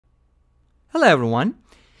Hello everyone.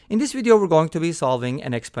 In this video we're going to be solving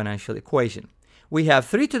an exponential equation. We have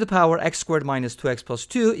 3 to the power x squared minus 2x plus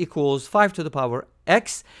 2 equals 5 to the power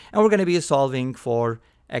x, and we're going to be solving for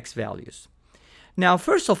x values. Now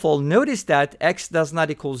first of all, notice that x does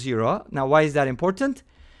not equal 0. Now why is that important?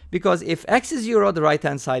 Because if x is 0, the right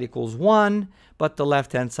hand side equals 1, but the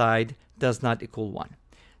left hand side does not equal 1.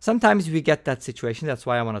 Sometimes we get that situation, that's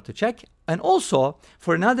why I wanted to check. And also,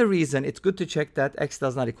 for another reason, it's good to check that x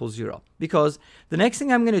does not equal 0. Because the next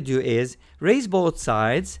thing I'm going to do is raise both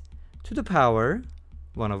sides to the power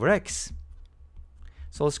 1 over x.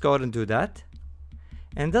 So let's go ahead and do that.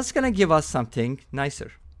 And that's going to give us something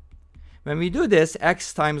nicer. When we do this,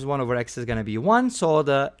 x times 1 over x is going to be 1, so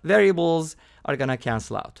the variables are going to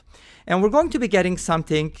cancel out. And we're going to be getting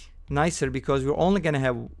something nicer because we're only going to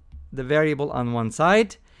have the variable on one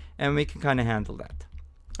side, and we can kind of handle that.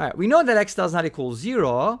 All right, we know that x does not equal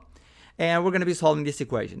 0, and we're going to be solving this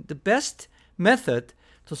equation. The best method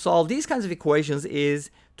to solve these kinds of equations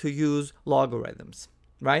is to use logarithms,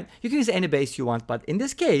 right? You can use any base you want, but in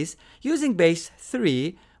this case, using base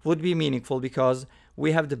 3 would be meaningful because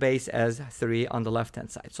we have the base as 3 on the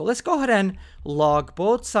left-hand side. So let's go ahead and log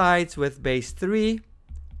both sides with base 3,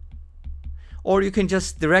 or you can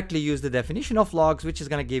just directly use the definition of logs, which is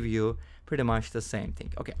going to give you pretty much the same thing.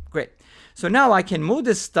 Okay, great. So now I can move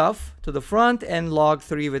this stuff to the front, and log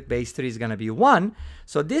 3 with base 3 is going to be 1.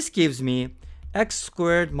 So this gives me x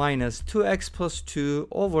squared minus 2x plus 2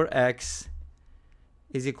 over x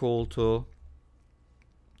is equal to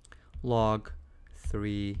log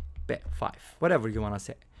 3 5, whatever you want to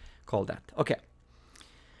say, call that. Okay.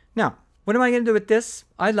 Now, what am I going to do with this?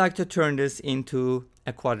 I'd like to turn this into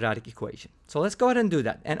a quadratic equation. So let's go ahead and do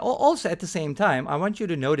that. And also at the same time, I want you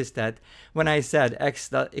to notice that when I said x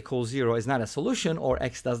equals 0 is not a solution, or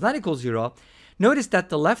x does not equal 0, notice that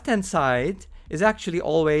the left-hand side is actually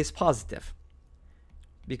always positive,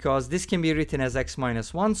 because this can be written as x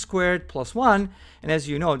minus 1 squared plus 1, and as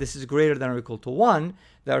you know, this is greater than or equal to 1,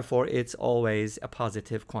 therefore it's always a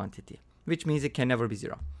positive quantity, which means it can never be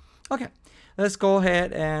 0. Okay, let's go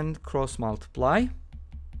ahead and cross multiply.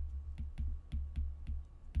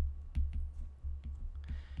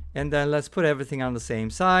 And then let's put everything on the same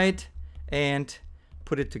side and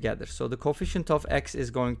put it together. So the coefficient of x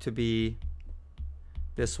is going to be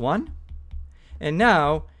this one. And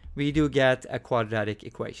now we do get a quadratic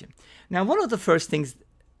equation. Now, one of the first things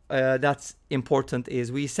that's important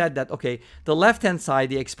is we said that, okay, the left-hand side,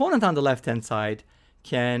 the exponent on the left-hand side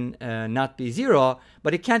can not be 0,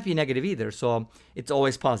 but it can't be negative either. So it's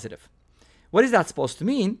always positive. What is that supposed to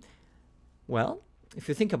mean? Well, if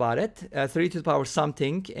you think about it, 3 to the power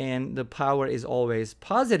something, and the power is always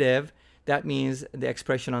positive, that means the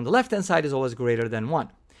expression on the left-hand side is always greater than 1,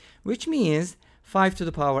 which means 5 to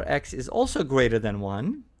the power x is also greater than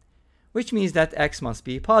 1, which means that x must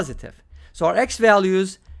be positive. So our x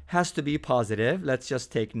values has to be positive. Let's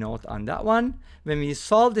just take note on that one. When we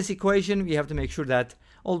solve this equation, we have to make sure that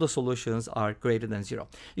all the solutions are greater than 0.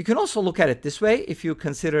 You can also look at it this way. If you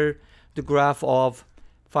consider the graph of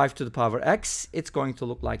 5 to the power x, it's going to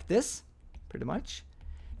look like this, pretty much.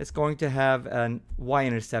 It's going to have an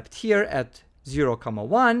y-intercept here at 0,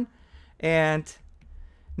 1, and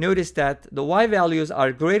notice that the y values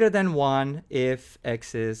are greater than 1 if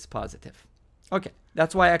x is positive. Okay,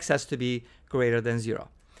 that's why x has to be greater than 0.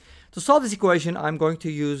 To solve this equation, I'm going to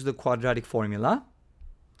use the quadratic formula.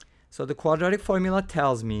 So the quadratic formula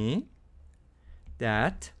tells me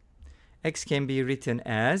that x can be written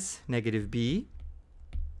as negative b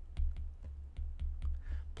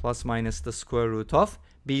plus minus the square root of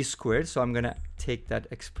b squared. So I'm going to take that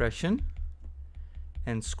expression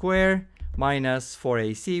and square minus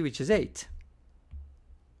 4ac, which is 8,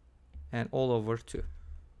 and all over 2.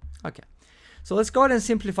 Okay, so let's go ahead and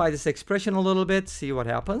simplify this expression a little bit, see what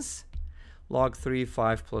happens. Log 3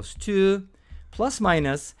 5 plus 2 plus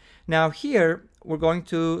minus. Now here we're going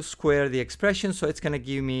to square the expression, so it's going to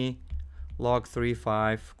give me log 3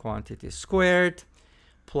 5 quantity squared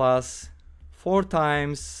plus 4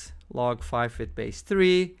 times log 5 with base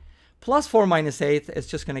 3 plus 4 minus 8. It's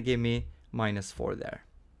just going to give me minus 4 there.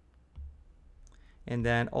 And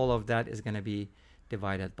then all of that is going to be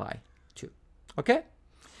divided by 2. Okay?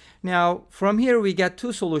 Now, from here we get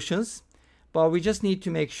two solutions, but we just need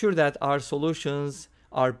to make sure that our solutions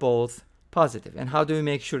are both positive. And how do we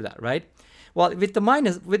make sure that, right? Well, with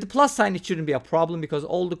the plus sign, it shouldn't be a problem because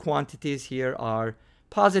all the quantities here are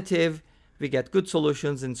positive. We get good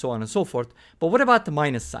solutions and so on and so forth. But what about the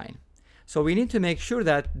minus sign? So we need to make sure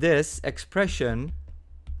that this expression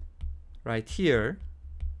right here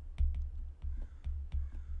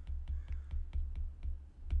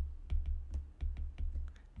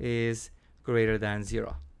is greater than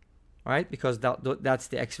 0. Right? Because that's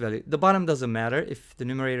the x value. The bottom doesn't matter. If the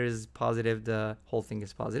numerator is positive, the whole thing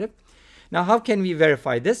is positive. Now, how can we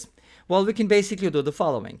verify this? Well, we can basically do the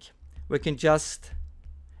following. We can just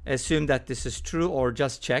assume that this is true, or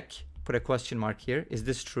just check, put a question mark here. Is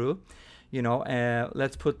this true? You know,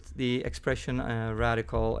 let's put the expression,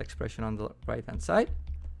 radical expression on the right hand side.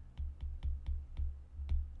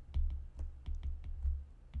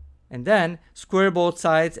 And then square both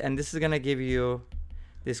sides, and this is going to give you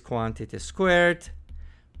this quantity squared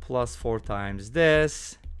plus 4 times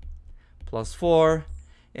this plus 4.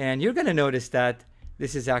 And you're going to notice that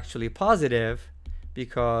this is actually positive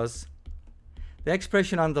because the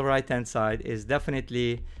expression on the right hand side is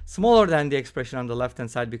definitely smaller than the expression on the left hand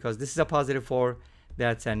side, because this is a positive 4,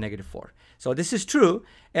 that's a negative 4. So this is true,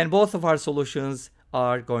 and both of our solutions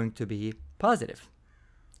are going to be positive.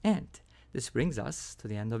 And this brings us to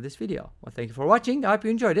the end of this video. Well, thank you for watching. I hope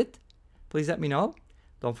you enjoyed it. Please let me know.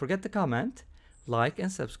 Don't forget to comment, like,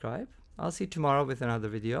 and subscribe. I'll see you tomorrow with another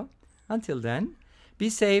video. Until then, be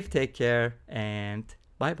safe, take care, and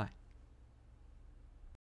bye-bye.